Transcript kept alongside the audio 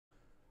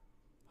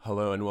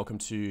Hello and welcome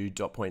to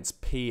dot points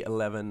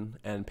P11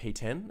 and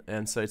P10.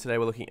 And so today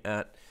we're looking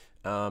at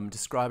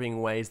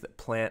describing ways that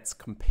plants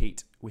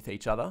compete with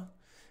each other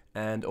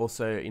and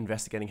also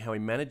investigating how we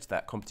manage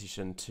that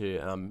competition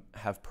to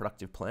have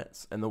productive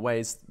plants. And the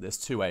ways, there's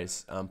two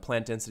ways,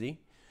 plant density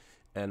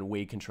and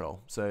weed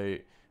control. So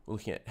we're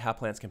looking at how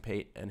plants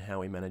compete and how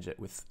we manage it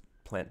with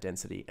plant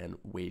density and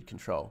weed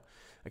control.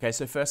 Okay,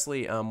 so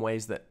firstly,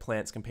 ways that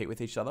plants compete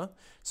with each other.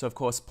 So of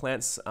course,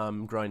 plants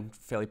grow in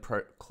fairly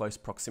close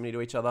proximity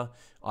to each other,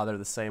 either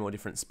the same or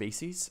different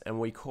species. And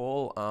we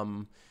call,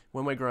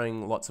 when we're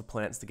growing lots of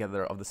plants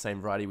together of the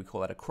same variety, we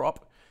call that a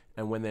crop.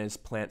 And when there's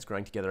plants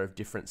growing together of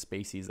different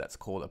species, that's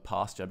called a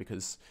pasture,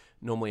 because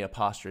normally a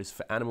pasture is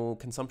for animal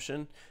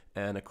consumption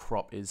and a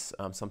crop is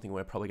something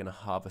we're probably going to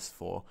harvest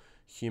for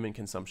human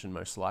consumption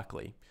most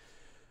likely.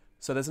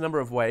 So there's a number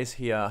of ways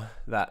here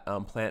that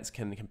plants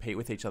can compete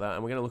with each other,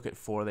 and we're going to look at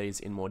four of these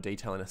in more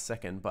detail in a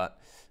second,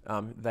 but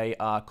they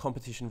are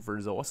competition for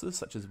resources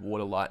such as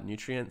water, light, and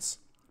nutrients,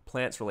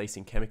 plants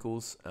releasing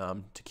chemicals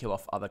to kill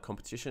off other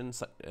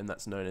competitions, and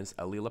that's known as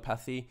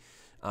allelopathy,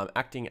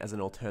 acting as an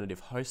alternative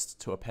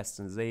host to a pest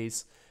and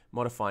disease,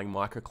 modifying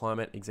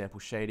microclimate, example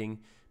shading,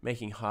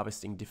 making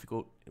harvesting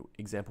difficult,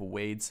 example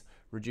weeds,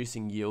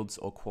 reducing yields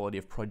or quality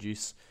of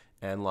produce,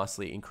 and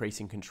lastly,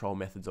 increasing control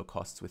methods or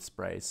costs with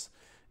sprays,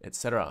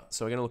 etc.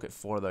 So we're going to look at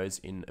four of those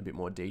in a bit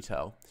more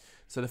detail.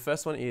 So the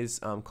first one is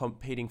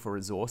competing for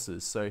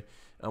resources. So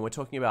we're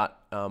talking about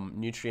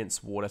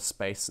nutrients, water,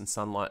 space, and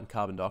sunlight and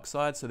carbon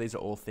dioxide. So these are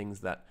all things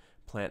that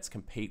plants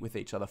compete with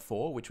each other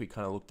for, which we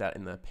kind of looked at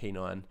in the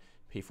P9,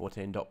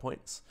 P14 dot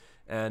points.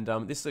 And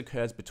this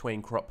occurs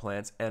between crop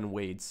plants and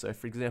weeds. So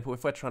for example,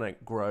 if we're trying to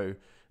grow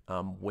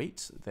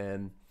wheat,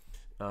 then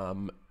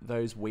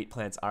those wheat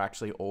plants are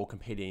actually all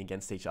competing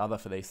against each other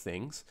for these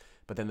things,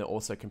 but then they're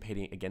also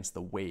competing against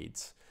the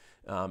weeds.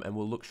 And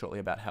we'll look shortly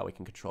about how we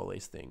can control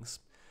these things.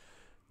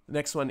 The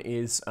next one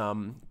is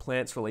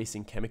plants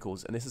releasing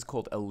chemicals, and this is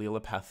called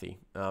allelopathy,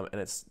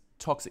 and it's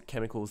toxic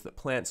chemicals that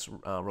plants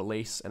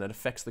release, and it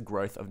affects the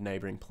growth of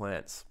neighboring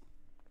plants.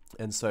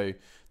 And so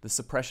the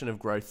suppression of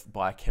growth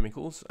by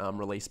chemicals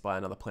released by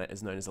another plant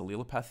is known as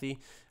allelopathy.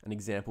 An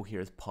example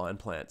here is pine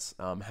plants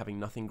having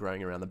nothing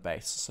growing around the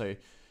base. So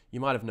you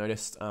might have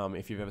noticed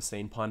if you've ever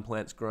seen pine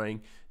plants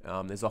growing,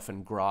 there's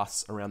often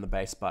grass around the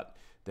base, but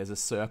there's a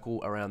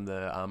circle around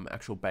the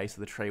actual base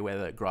of the tree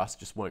where the grass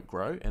just won't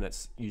grow, and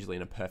it's usually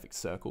in a perfect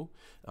circle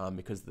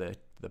because the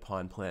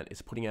pine plant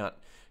is putting out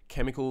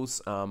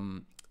chemicals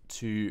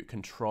to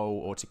control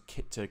or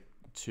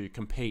to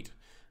compete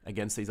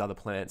against these other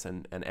plants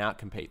and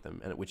outcompete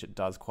them, and which it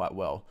does quite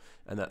well,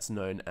 and that's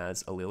known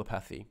as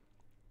allelopathy.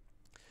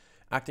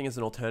 Acting as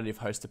an alternative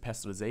host to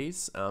pest or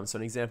disease. So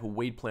an example,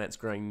 weed plants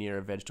growing near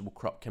a vegetable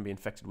crop can be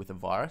infected with a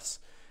virus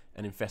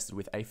and infested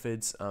with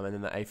aphids, and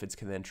then the aphids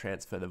can then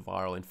transfer the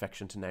viral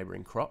infection to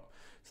neighboring crop.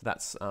 So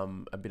that's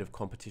a bit of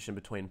competition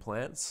between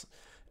plants.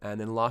 And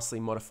then lastly,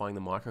 modifying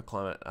the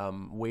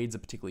microclimate. Weeds are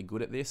particularly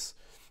good at this,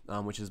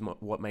 which is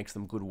what makes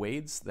them good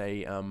weeds.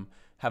 They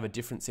have a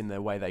difference in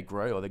their way they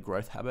grow, or their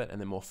growth habit, and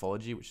their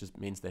morphology, which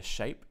means their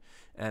shape,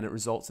 and it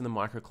results in the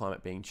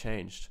microclimate being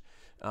changed.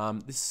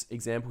 This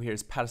example here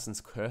is Patterson's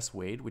curse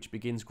weed, which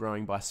begins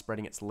growing by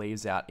spreading its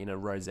leaves out in a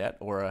rosette,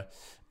 or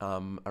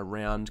a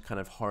round kind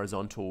of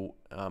horizontal,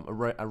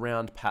 a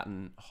round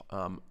pattern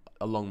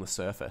along the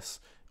surface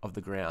of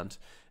the ground,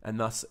 and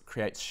thus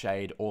creates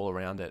shade all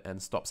around it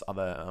and stops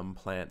other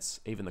plants,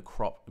 even the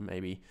crop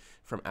maybe,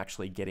 from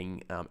actually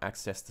getting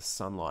access to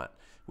sunlight,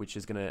 which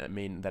is going to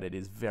mean that it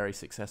is very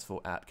successful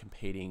at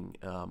competing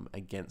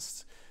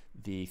against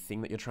the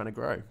thing that you're trying to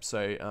grow.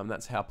 So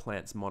that's how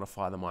plants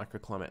modify the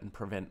microclimate and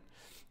prevent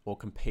or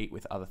compete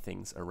with other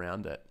things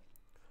around it.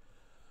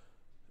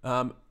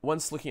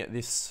 Once looking at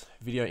this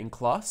video in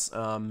class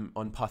on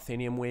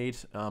Parthenium weed,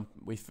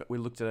 we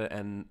looked at it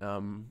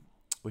and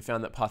we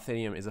found that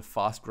Parthenium is a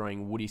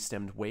fast-growing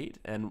woody-stemmed weed,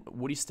 and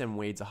woody-stem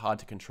weeds are hard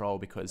to control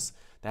because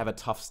they have a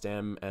tough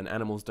stem and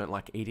animals don't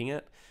like eating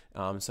it,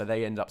 so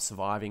they end up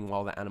surviving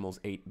while the animals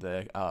eat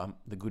the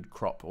good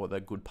crop or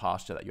the good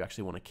pasture that you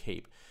actually want to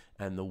keep,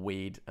 and the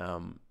weed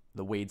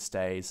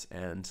stays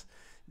and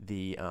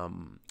the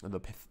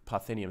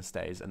Parthenium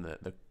stays, and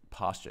the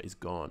pasture is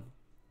gone.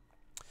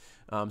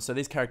 So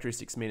these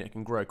characteristics mean it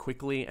can grow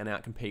quickly and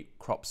outcompete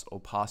crops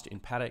or pasture in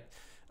paddock.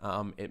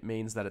 It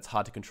means that it's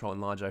hard to control in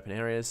large open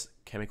areas.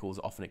 Chemicals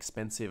are often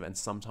expensive and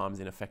sometimes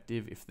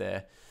ineffective if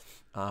they're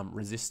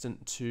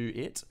resistant to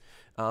it.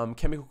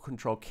 Chemical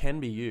control can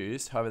be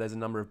used, however there's a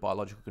number of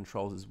biological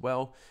controls as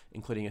well,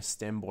 including a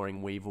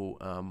stem-boring weevil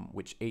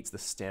which eats the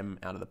stem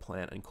out of the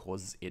plant and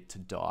causes it to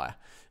die.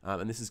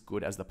 And this is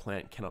good as the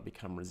plant cannot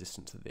become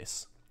resistant to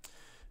this.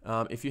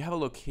 If you have a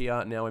look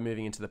here, now we're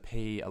moving into the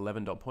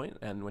P11 dot point,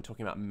 and we're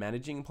talking about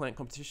managing plant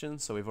competition.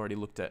 So we've already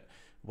looked at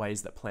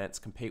ways that plants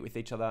compete with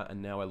each other, and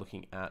now we're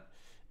looking at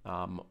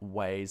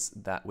ways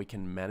that we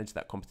can manage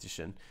that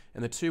competition.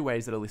 And the two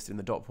ways that are listed in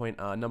the dot point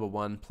are number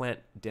one, plant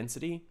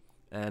density,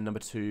 and number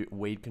two,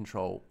 weed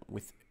control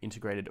with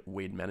integrated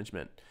weed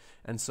management.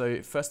 And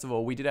so first of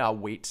all, we did our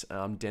wheat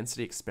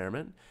density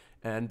experiment,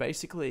 And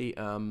basically,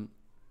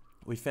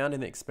 we found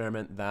in the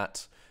experiment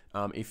that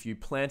if you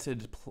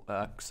planted,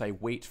 say,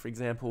 wheat, for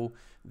example,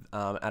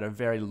 at a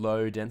very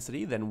low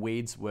density, then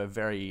weeds were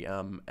very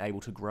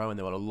able to grow, and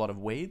there were a lot of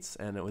weeds,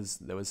 and there was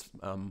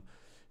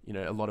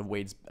a lot of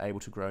weeds able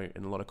to grow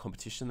and a lot of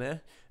competition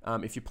there.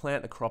 If you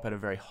plant a crop at a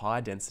very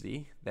high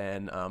density,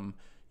 then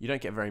you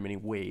don't get very many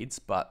weeds,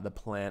 but the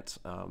plant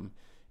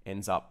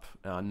ends up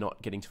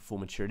not getting to full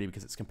maturity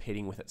because it's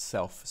competing with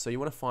itself. So you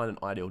want to find an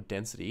ideal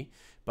density,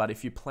 but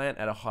if you plant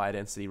at a higher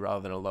density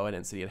rather than a lower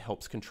density, it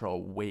helps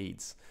control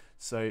weeds.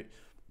 So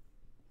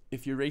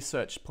if you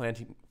research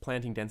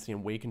planting density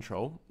and weed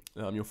control,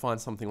 you'll find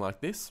something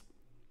like this.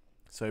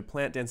 So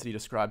plant density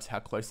describes how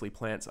closely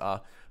plants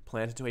are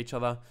planted to each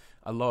other.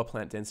 A lower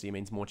plant density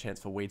means more chance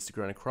for weeds to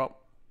grow in a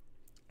crop,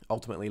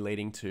 ultimately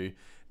leading to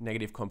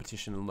negative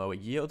competition and lower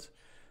yield.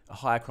 A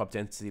higher crop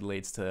density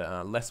leads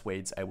to less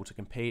weeds able to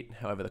compete.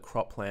 However, the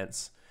crop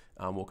plants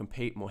will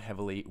compete more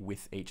heavily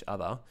with each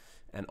other,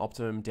 and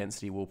optimum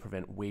density will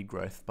prevent weed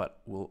growth,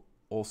 but will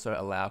also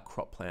allow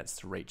crop plants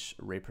to reach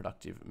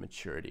reproductive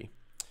maturity.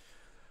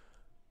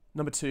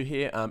 Number 2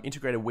 here,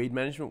 integrated weed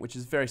management, which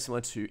is very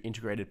similar to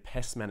integrated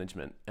pest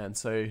management. And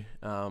so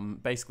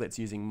basically it's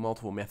using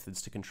multiple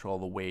methods to control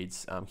the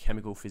weeds,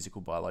 chemical,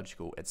 physical,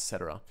 biological,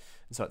 etc.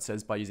 And so it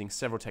says by using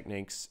several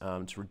techniques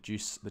to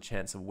reduce the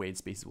chance of weed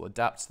species will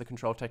adapt to the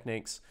control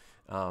techniques,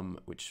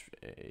 which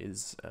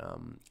is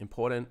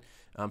important.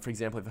 For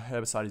example, if a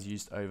herbicide is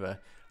used over a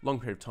long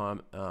period of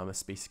time, a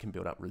species can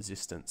build up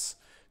resistance.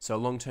 So a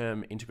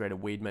long-term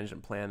integrated weed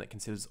management plan that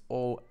considers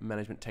all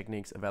management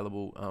techniques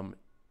available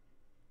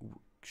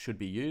should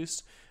be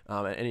used,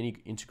 and any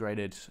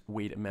integrated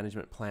weed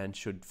management plan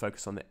should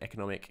focus on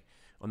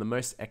the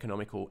most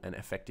economical and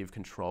effective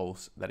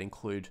controls that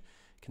include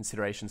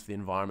considerations for the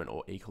environment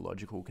or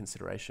ecological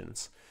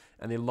considerations.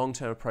 And the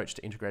long-term approach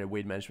to integrated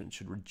weed management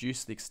should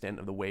reduce the extent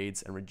of the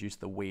weeds and reduce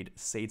the weed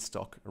seed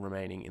stock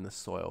remaining in the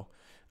soil.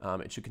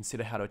 It should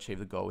consider how to achieve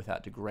the goal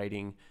without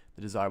degrading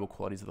the desirable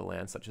qualities of the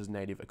land, such as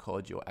native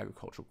ecology or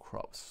agricultural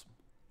crops.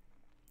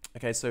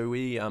 Okay, so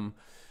we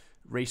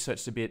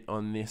researched a bit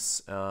on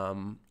this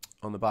on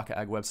the Barker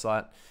Ag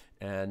website,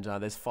 and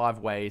there's 5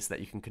 ways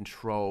that you can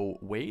control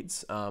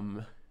weeds,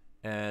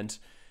 and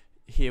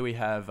here we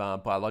have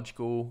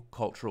biological,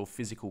 cultural,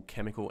 physical,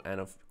 chemical, and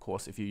of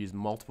course if you use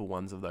multiple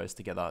ones of those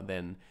together,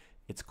 then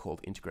it's called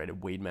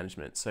integrated weed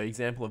management. So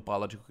example of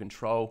biological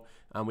control,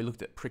 we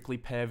looked at prickly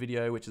pear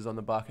video, which is on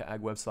the Barker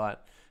Ag website.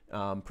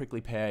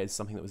 Prickly pear is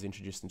something that was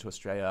introduced into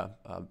Australia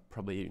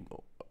probably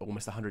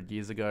almost 100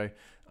 years ago,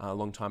 a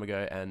long time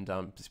ago, and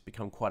it's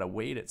become quite a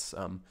weed. It's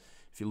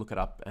if you look it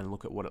up and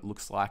look at what it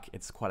looks like,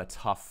 it's quite a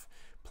tough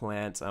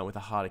plant with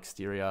a hard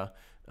exterior.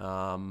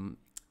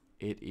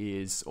 It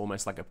is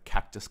almost like a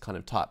cactus kind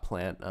of type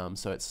plant,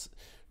 so it's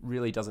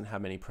really doesn't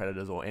have many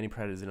predators or any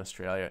predators in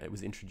Australia. It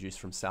was introduced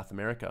from South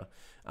America.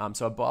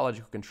 So a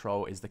biological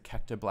control is the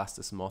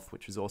Cactoblastis moth,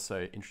 which was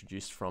also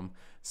introduced from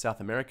South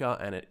America,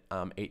 and it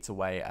eats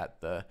away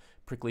at the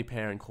prickly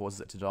pear and causes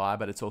it to die,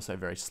 but it's also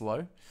very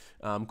slow.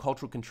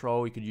 Cultural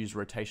control, you could use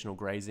rotational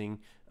grazing,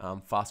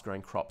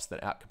 fast-growing crops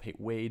that outcompete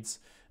weeds.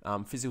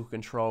 Physical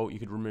control, you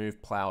could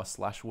remove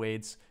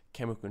plower/weeds.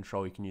 Chemical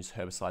control, you can use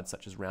herbicides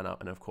such as Roundup,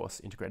 and of course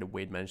integrated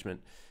weed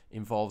management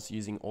involves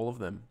using all of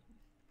them.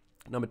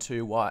 Number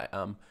 2,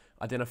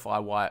 identify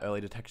why early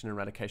detection and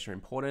eradication are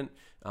important,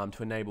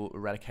 to enable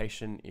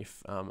eradication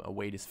if a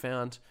weed is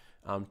found,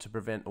 to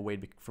prevent a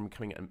weed from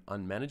becoming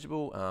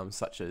unmanageable,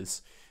 such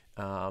as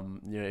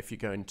if you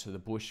go into the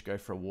bush, go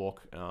for a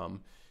walk,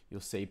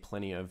 you'll see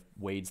plenty of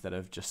weeds that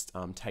have just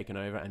taken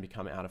over and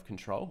become out of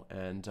control,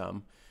 and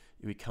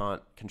we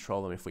can't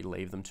control them if we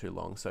leave them too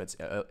long. So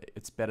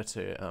it's better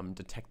to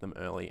detect them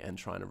early and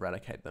try and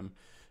eradicate them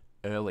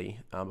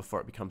early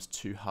before it becomes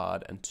too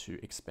hard and too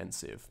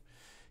expensive.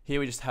 Here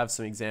we just have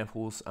some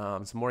examples,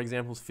 some more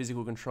examples.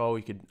 Physical control,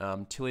 you could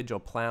tillage or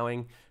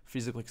ploughing.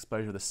 Physical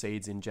exposure of the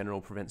seeds in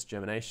general prevents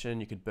germination.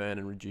 You could burn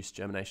and reduce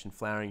germination,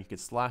 flowering. You could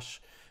slash.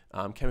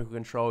 Chemical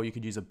control, you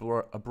could use a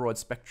broad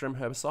spectrum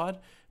herbicide,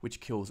 which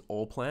kills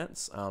all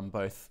plants,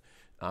 both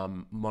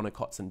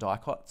monocots and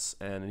dicots,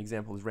 and an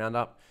example is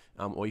Roundup.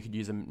 Or you could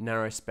use a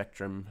narrow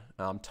spectrum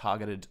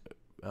targeted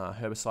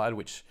herbicide,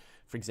 which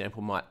for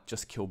example might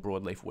just kill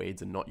broadleaf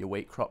weeds and not your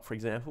wheat crop, for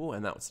example,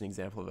 and that was an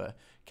example of a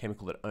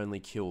chemical that only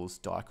kills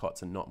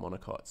dicots and not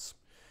monocots,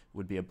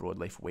 would be a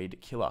broadleaf weed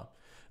killer.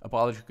 A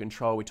biological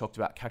control, we talked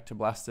about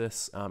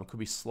Cactoblastis. It could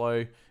be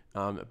slow,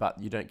 but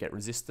you don't get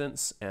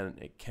resistance, and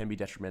it can be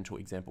detrimental,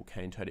 example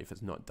cane toad, if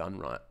it's not done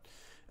right.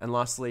 And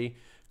lastly,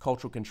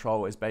 cultural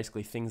control is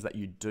basically things that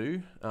you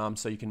do.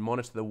 So you can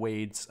monitor the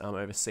weeds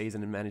over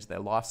season and manage their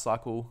life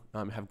cycle,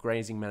 have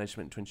grazing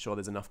management to ensure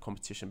there's enough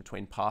competition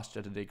between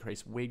pasture to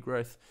decrease weed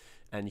growth,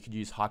 and you could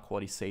use high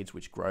quality seeds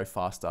which grow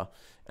faster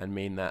and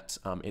mean that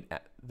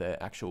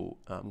the actual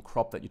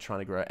crop that you're trying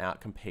to grow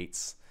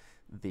outcompetes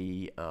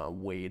the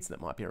weeds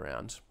that might be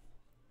around.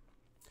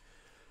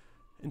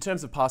 In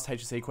terms of past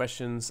HSC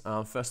questions,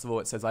 first of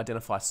all, it says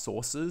identify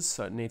sources,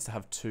 so it needs to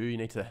have 2. You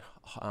need to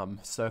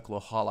circle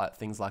or highlight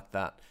things like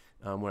that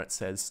where it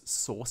says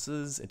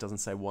sources. It doesn't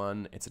say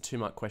one. It's a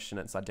 2-mark question.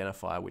 It's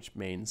identifier, which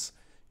means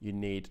you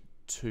need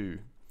 2.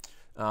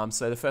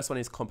 So the first one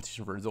is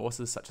competition for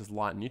resources such as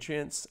light and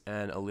nutrients,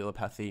 and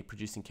allelopathy,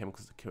 producing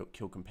chemicals to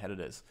kill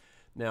competitors.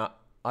 Now,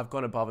 I've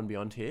gone above and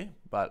beyond here,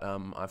 but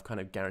I've kind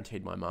of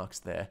guaranteed my marks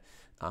there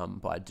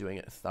by doing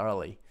it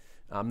thoroughly.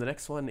 The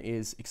next one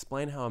is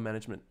explain how a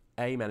management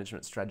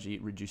strategy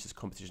reduces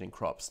competition in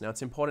crops. Now,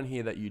 it's important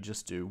here that you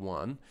just do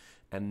 1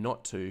 and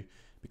not 2,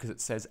 because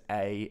it says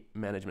a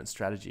management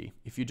strategy.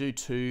 If you do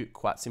 2,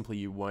 quite simply,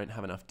 you won't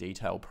have enough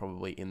detail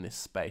probably in this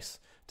space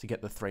to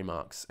get the 3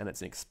 marks, and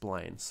it's an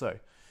explain. So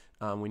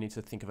we need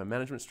to think of a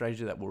management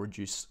strategy that will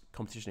reduce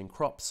competition in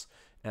crops,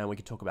 and we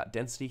could talk about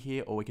density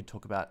here, or we could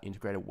talk about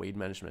integrated weed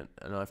management,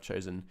 and I've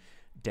chosen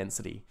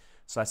density.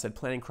 So I said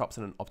planting crops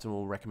at an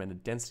optimal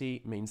recommended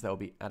density means they'll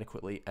be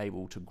adequately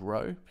able to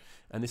grow,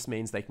 and this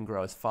means they can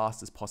grow as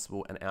fast as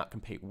possible and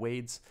outcompete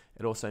weeds.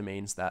 It also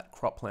means that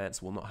crop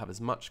plants will not have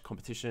as much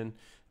competition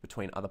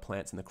between other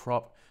plants in the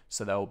crop,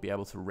 so they'll be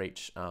able to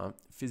reach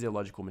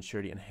physiological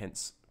maturity and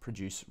hence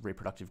produce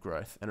reproductive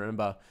growth. And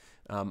remember,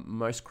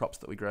 most crops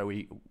that we grow,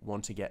 we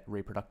want to get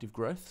reproductive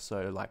growth.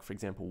 So like, for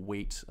example,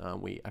 wheat,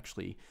 we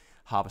actually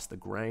harvest the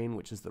grain,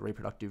 which is the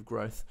reproductive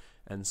growth.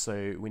 And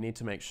so we need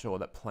to make sure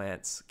that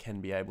plants can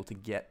be able to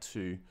get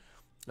to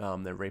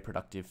their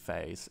reproductive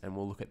phase. And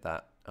we'll look at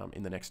that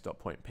in the next dot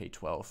point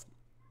P12.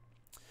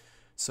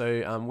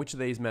 So which of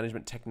these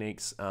management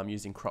techniques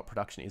using crop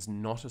production is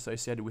not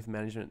associated with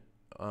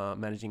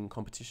managing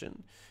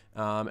competition?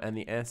 And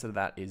the answer to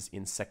that is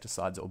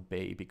insecticides, or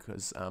B,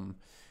 because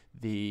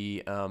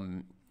the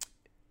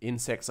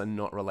insects are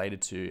not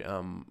related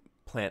to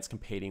plants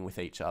competing with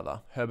each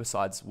other.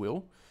 Herbicides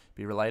will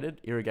be related,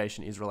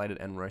 irrigation is related,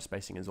 and row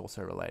spacing is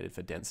also related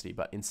for density,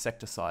 but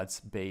insecticides,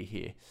 B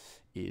here,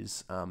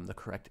 is the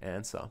correct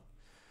answer.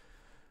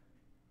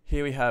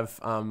 Here we have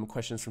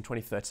questions from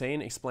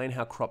 2013. Explain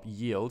how crop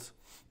yield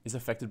is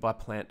affected by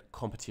plant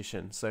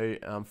competition. So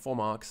 4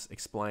 marks,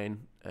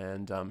 explain,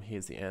 and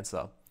here's the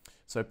answer.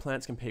 So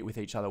plants compete with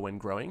each other when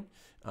growing.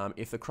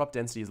 If the crop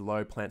density is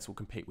low, plants will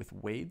compete with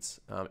weeds.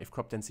 If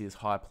crop density is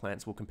high,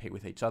 plants will compete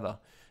with each other.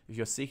 If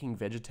you're seeking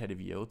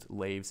vegetative yield,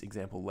 leaves,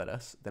 example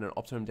lettuce, then an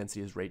optimum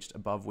density is reached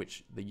above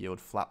which the yield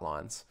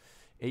flatlines.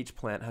 Each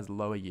plant has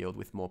lower yield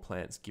with more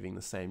plants giving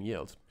the same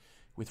yield.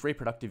 With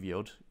reproductive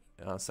yield,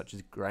 such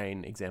as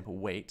grain, example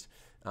wheat,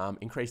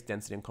 increased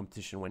density and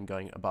competition when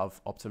going above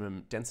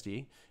optimum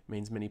density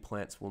means many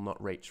plants will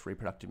not reach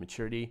reproductive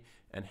maturity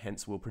and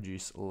hence will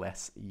produce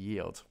less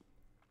yield.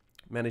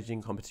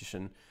 Managing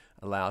competition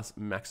allows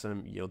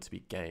maximum yield to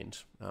be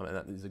gained, and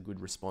that is a good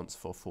response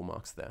for full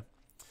marks there.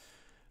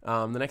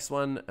 The next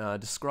one,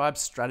 describe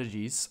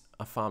strategies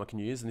a farmer can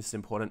use, and this is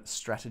important,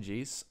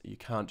 strategies. You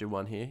can't do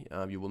 1 here,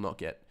 you will not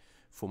get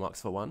full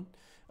marks for 1.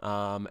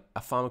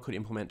 A farmer could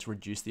implement to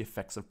reduce the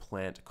effects of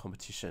plant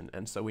competition,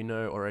 and so we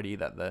know already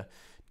that the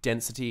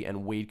density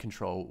and weed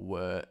control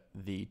were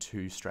the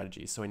 2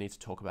 strategies, so we need to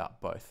talk about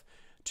both.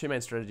 2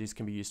 main strategies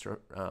can be used to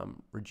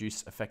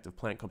reduce effect of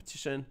plant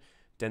competition: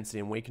 density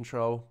and weed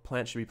control.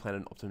 Plants should be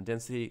planted at optimum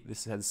density.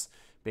 This has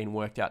been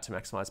worked out to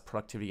maximize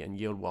productivity and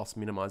yield whilst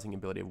minimizing the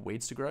ability of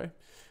weeds to grow.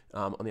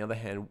 On the other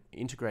hand,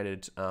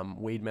 integrated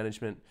weed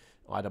management,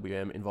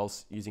 IWM,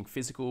 involves using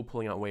physical,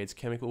 pulling out weeds,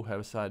 chemical,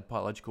 herbicide,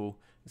 biological,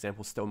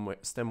 example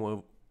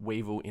stem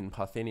weevil in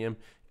Parthenium,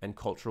 and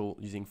cultural,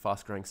 using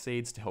fast-growing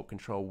seeds to help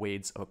control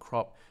weeds of a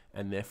crop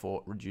and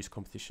therefore reduce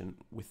competition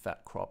with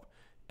that crop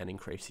and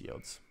increase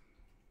yields.